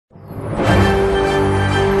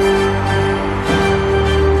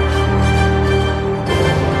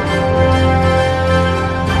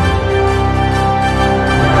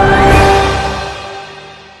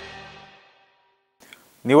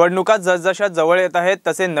निवडणुका जसजशा जवळ येत आहेत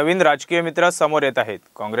तसे नवीन राजकीय मित्र समोर येत आहेत।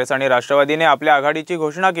 काँग्रेस आणि राष्ट्रवादीने आपल्या आघाडीची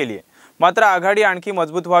घोषणा केली आहे। मात्र आघाडी आणखी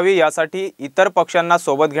मजबूत व्हावी यासाठी इतर पक्षांना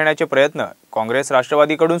सोबत घेण्याचे प्रयत्न काँग्रेस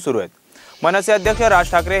राष्ट्रवादीकडून सुरू आहेत। मनसे अध्यक्ष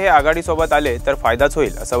राज ठाकरे हे आघाडी सोबत आले तर फायदाच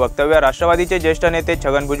होईल असं वक्तव्य राष्ट्रवादीचे ज्येष्ठ नेते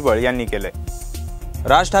छगन भुजबळ यांनी केले।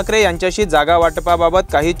 राज ठाकरे यांच्याशी जागा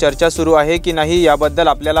वाटपाबाबत काही चर्चा सुरू आहे की नाही याबद्दल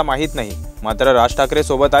आपल्याला माहित नाही, मात्र राज ठाकरे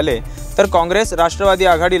सोबत आले तर काँग्रेस राष्ट्रवादी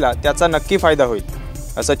आघाडीला त्याचा नक्की फायदा होईल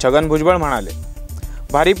असं छगन भुजबळ म्हणाले।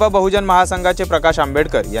 भारिप बहुजन महासंघाचे प्रकाश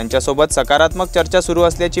आंबेडकर यांच्यासोबत सकारात्मक चर्चा सुरू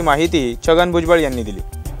असल्याची माहिती छगन भुजबळ यांनी दिली।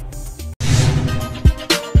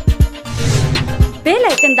 बेल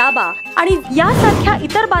आयकॉन दाबा आणि यासारख्या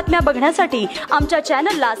इतर बातम्या बघण्यासाठी आमच्या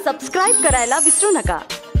चॅनलला सबस्क्राइब करायला विसरू नका।